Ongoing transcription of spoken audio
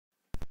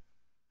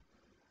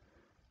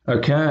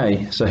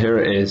Okay, so here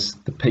it is,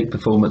 the Peak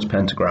Performance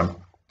Pentagram.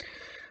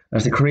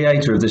 As the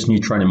creator of this new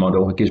training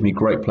model, it gives me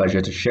great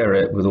pleasure to share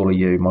it with all of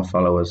you, my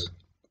followers.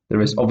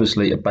 There is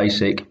obviously a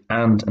basic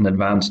and an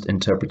advanced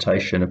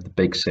interpretation of the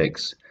Big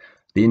Six,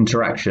 the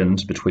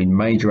interactions between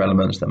major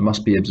elements that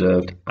must be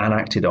observed and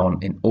acted on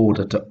in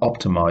order to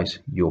optimize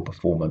your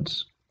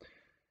performance.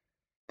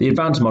 The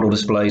advanced model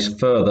displays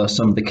further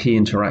some of the key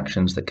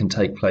interactions that can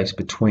take place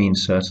between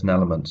certain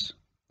elements.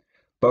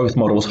 Both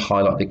models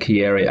highlight the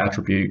key area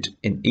attribute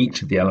in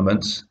each of the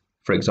elements,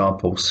 for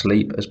example,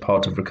 sleep as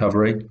part of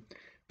recovery,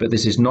 but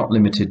this is not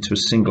limited to a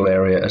single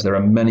area as there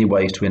are many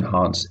ways to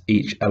enhance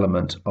each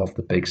element of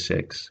the Big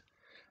Six.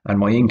 And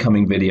my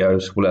incoming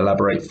videos will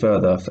elaborate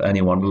further for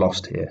anyone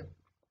lost here.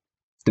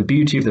 The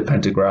beauty of the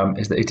pentagram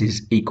is that it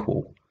is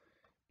equal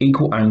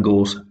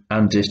angles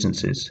and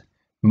distances,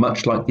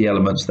 much like the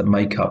elements that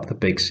make up the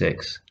Big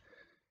Six.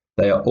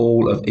 They are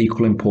all of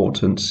equal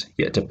importance,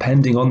 yet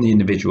depending on the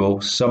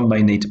individual, some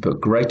may need to put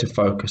greater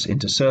focus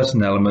into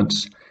certain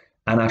elements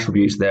and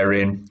attributes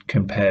therein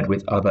compared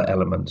with other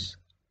elements.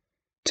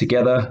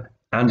 Together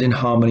and in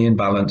harmony and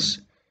balance,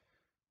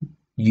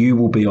 you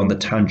will be on the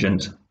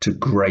tangent to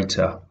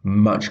greater,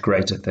 much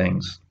greater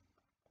things.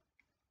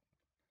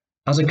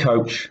 As a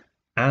coach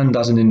and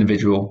as an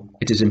individual,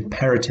 it is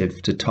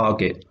imperative to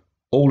target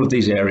all of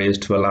these areas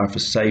to allow for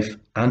safe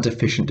and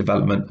efficient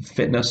development of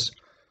fitness,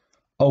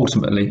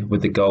 ultimately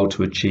with the goal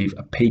to achieve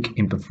a peak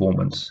in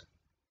performance.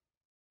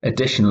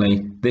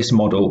 Additionally, this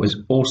model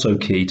is also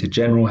key to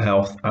general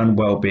health and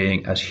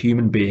well-being as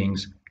human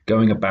beings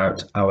going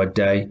about our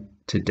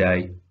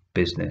day-to-day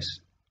business.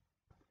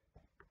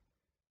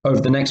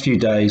 Over the next few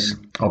days,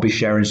 I'll be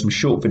sharing some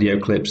short video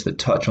clips that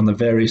touch on the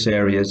various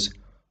areas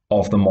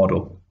of the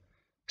model,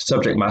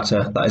 subject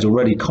matter that is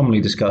already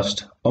commonly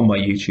discussed on my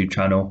YouTube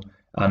channel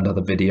and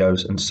other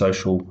videos and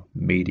social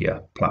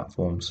media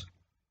platforms.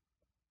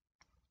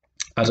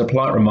 As a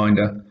polite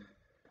reminder,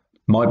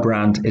 my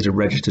brand is a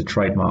registered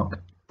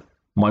trademark.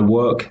 My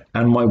work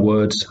and my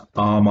words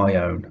are my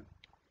own.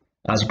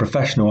 As a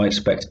professional, I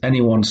expect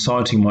anyone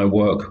citing my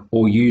work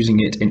or using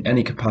it in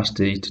any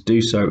capacity to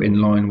do so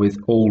in line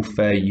with all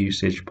fair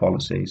usage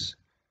policies.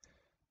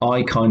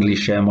 I kindly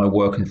share my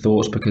work and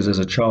thoughts because as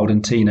a child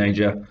and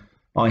teenager,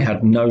 I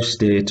had no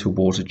steer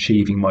towards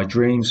achieving my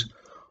dreams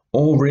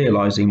or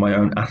realizing my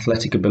own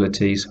athletic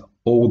abilities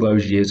all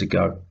those years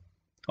ago.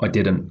 I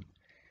didn't.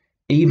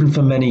 Even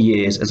for many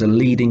years as a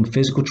leading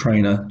physical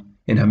trainer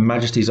in Her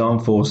Majesty's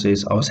Armed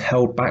Forces, I was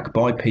held back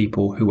by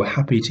people who were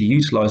happy to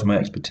utilise my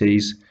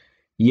expertise,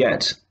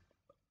 yet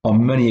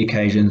on many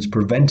occasions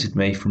prevented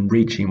me from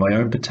reaching my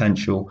own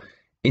potential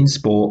in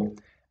sport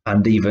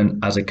and even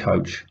as a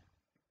coach.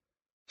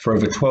 For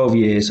over 12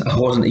 years, I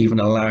wasn't even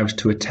allowed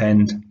to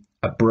attend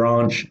a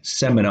branch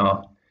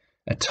seminar,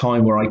 a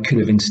time where I could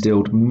have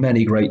instilled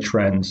many great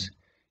trends,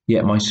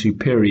 yet my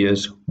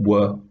superiors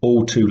were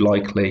all too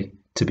likely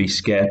to be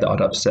scared that I'd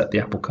upset the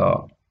apple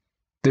cart.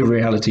 The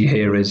reality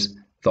here is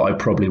that I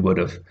probably would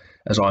have,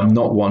 as I'm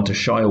not one to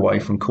shy away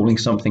from calling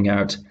something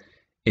out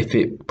if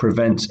it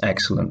prevents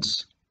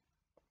excellence.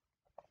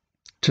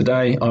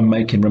 Today, I'm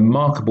making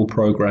remarkable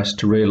progress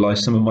to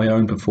realise some of my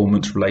own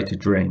performance-related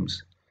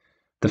dreams,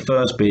 the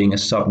first being a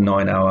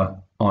sub-9-hour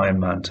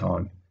Ironman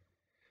time.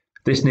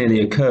 This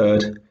nearly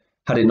occurred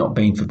had it not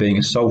been for being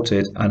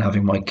assaulted and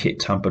having my kit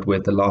tampered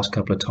with the last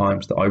couple of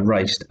times that I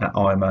raced at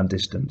Ironman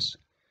distance.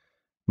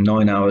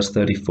 9 hours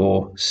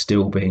 34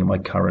 still being my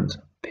current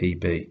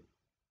PB.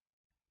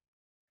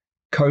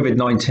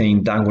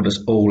 COVID-19 dangled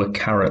us all a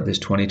carrot this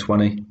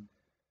 2020.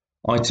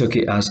 I took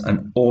it as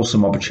an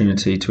awesome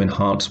opportunity to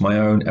enhance my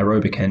own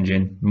aerobic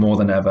engine more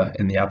than ever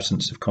in the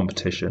absence of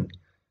competition.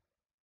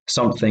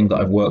 Something that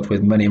I've worked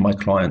with many of my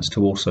clients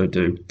to also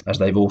do, as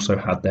they've also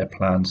had their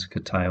plans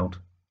curtailed.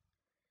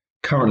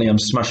 Currently, I'm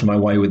smashing my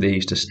way with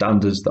these to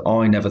standards that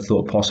I never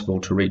thought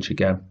possible to reach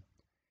again,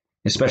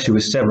 especially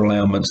with several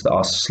ailments that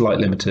are slight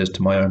limiters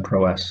to my own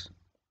prowess.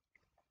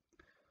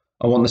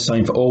 I want the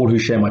same for all who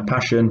share my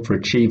passion for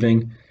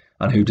achieving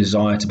and who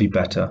desire to be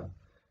better.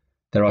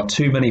 There are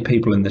too many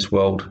people in this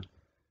world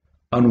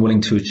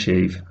unwilling to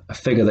achieve, a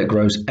figure that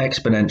grows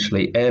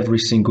exponentially every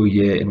single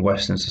year in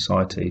Western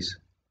societies.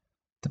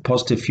 The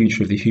positive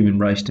future of the human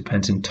race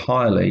depends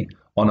entirely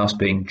on us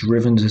being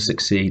driven to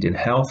succeed in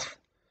health,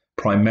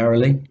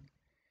 primarily,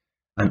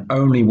 and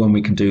only when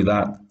we can do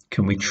that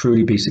can we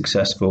truly be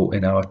successful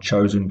in our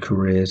chosen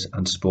careers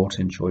and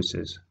sporting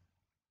choices.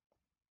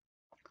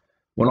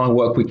 When I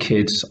work with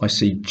kids, I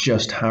see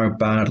just how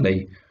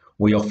badly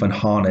we often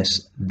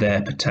harness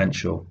their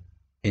potential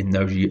in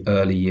those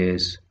early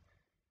years.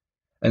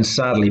 And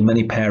sadly,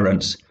 many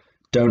parents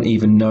don't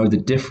even know the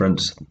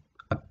difference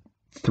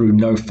through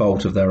no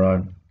fault of their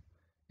own,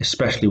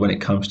 especially when it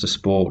comes to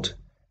sport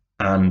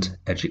and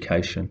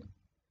education.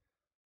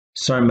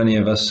 So many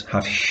of us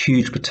have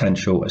huge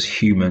potential as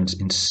humans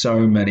in so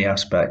many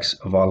aspects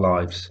of our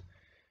lives.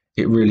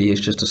 It really is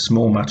just a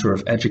small matter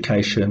of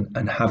education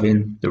and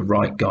having the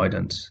right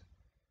guidance.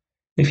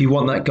 If you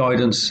want that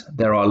guidance,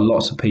 there are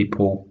lots of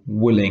people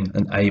willing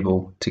and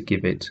able to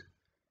give it.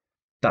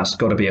 That's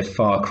got to be a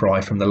far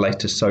cry from the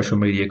latest social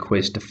media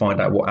quiz to find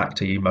out what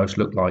actor you most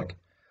look like,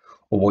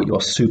 or what your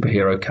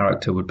superhero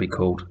character would be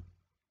called.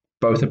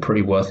 Both a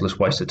pretty worthless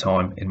waste of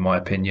time, in my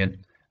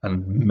opinion,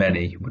 and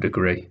many would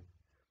agree.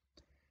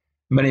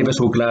 Many of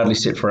us will gladly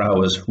sit for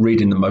hours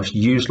reading the most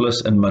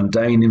useless and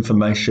mundane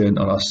information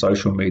on our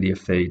social media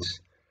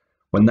feeds,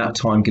 when that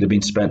time could have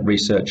been spent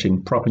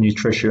researching proper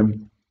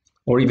nutrition,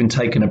 or even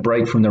taking a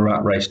break from the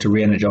rat race to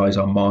re-energise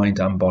our mind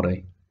and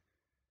body.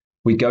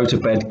 We go to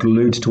bed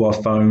glued to our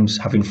phones,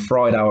 having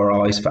fried our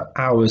eyes for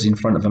hours in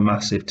front of a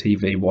massive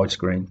TV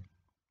widescreen.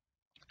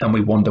 And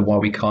we wonder why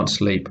we can't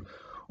sleep,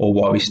 or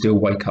why we still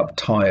wake up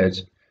tired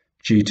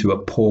due to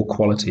a poor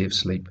quality of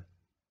sleep.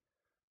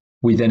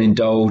 We then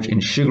indulge in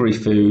sugary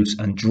foods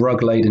and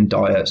drug-laden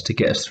diets to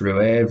get us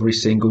through every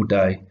single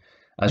day,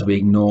 as we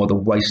ignore the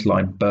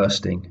waistline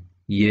bursting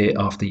year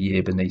after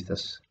year beneath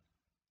us.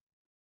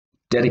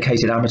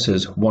 Dedicated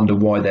amateurs wonder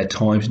why their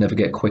times never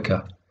get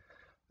quicker.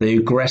 They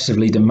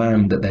aggressively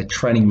demand that their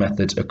training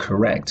methods are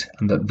correct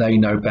and that they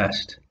know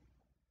best.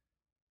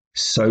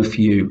 So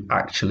few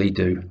actually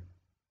do.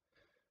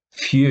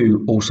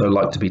 Few also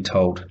like to be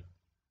told,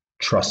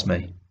 "Trust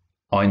me,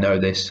 I know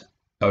this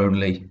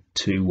only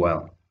too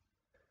well."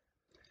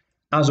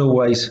 As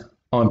always,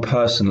 I'm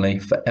personally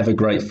forever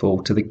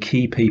grateful to the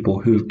key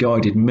people who have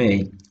guided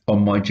me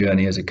on my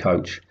journey as a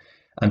coach,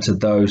 and to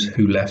those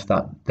who left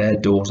their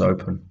doors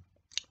open.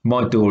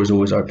 My door is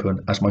always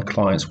open, as my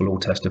clients will all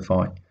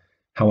testify.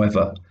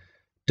 However,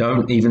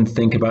 don't even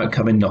think about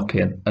coming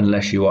knocking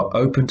unless you are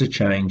open to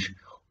change,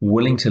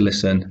 willing to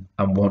listen,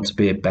 and want to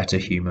be a better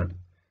human.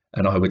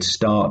 And I would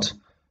start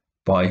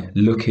by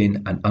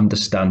looking and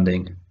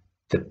understanding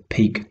the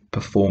peak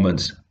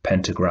performance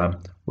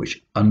pentagram,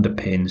 which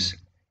underpins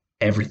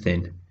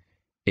everything.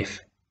 If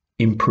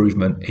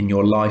improvement in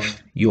your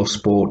life, your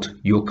sport,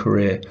 your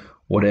career,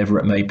 whatever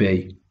it may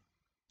be,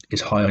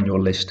 is high on your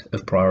list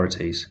of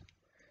priorities.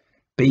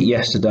 Beat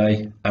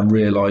yesterday and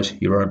realise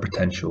your own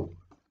potential.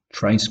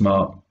 Train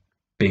smart,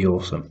 be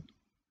awesome.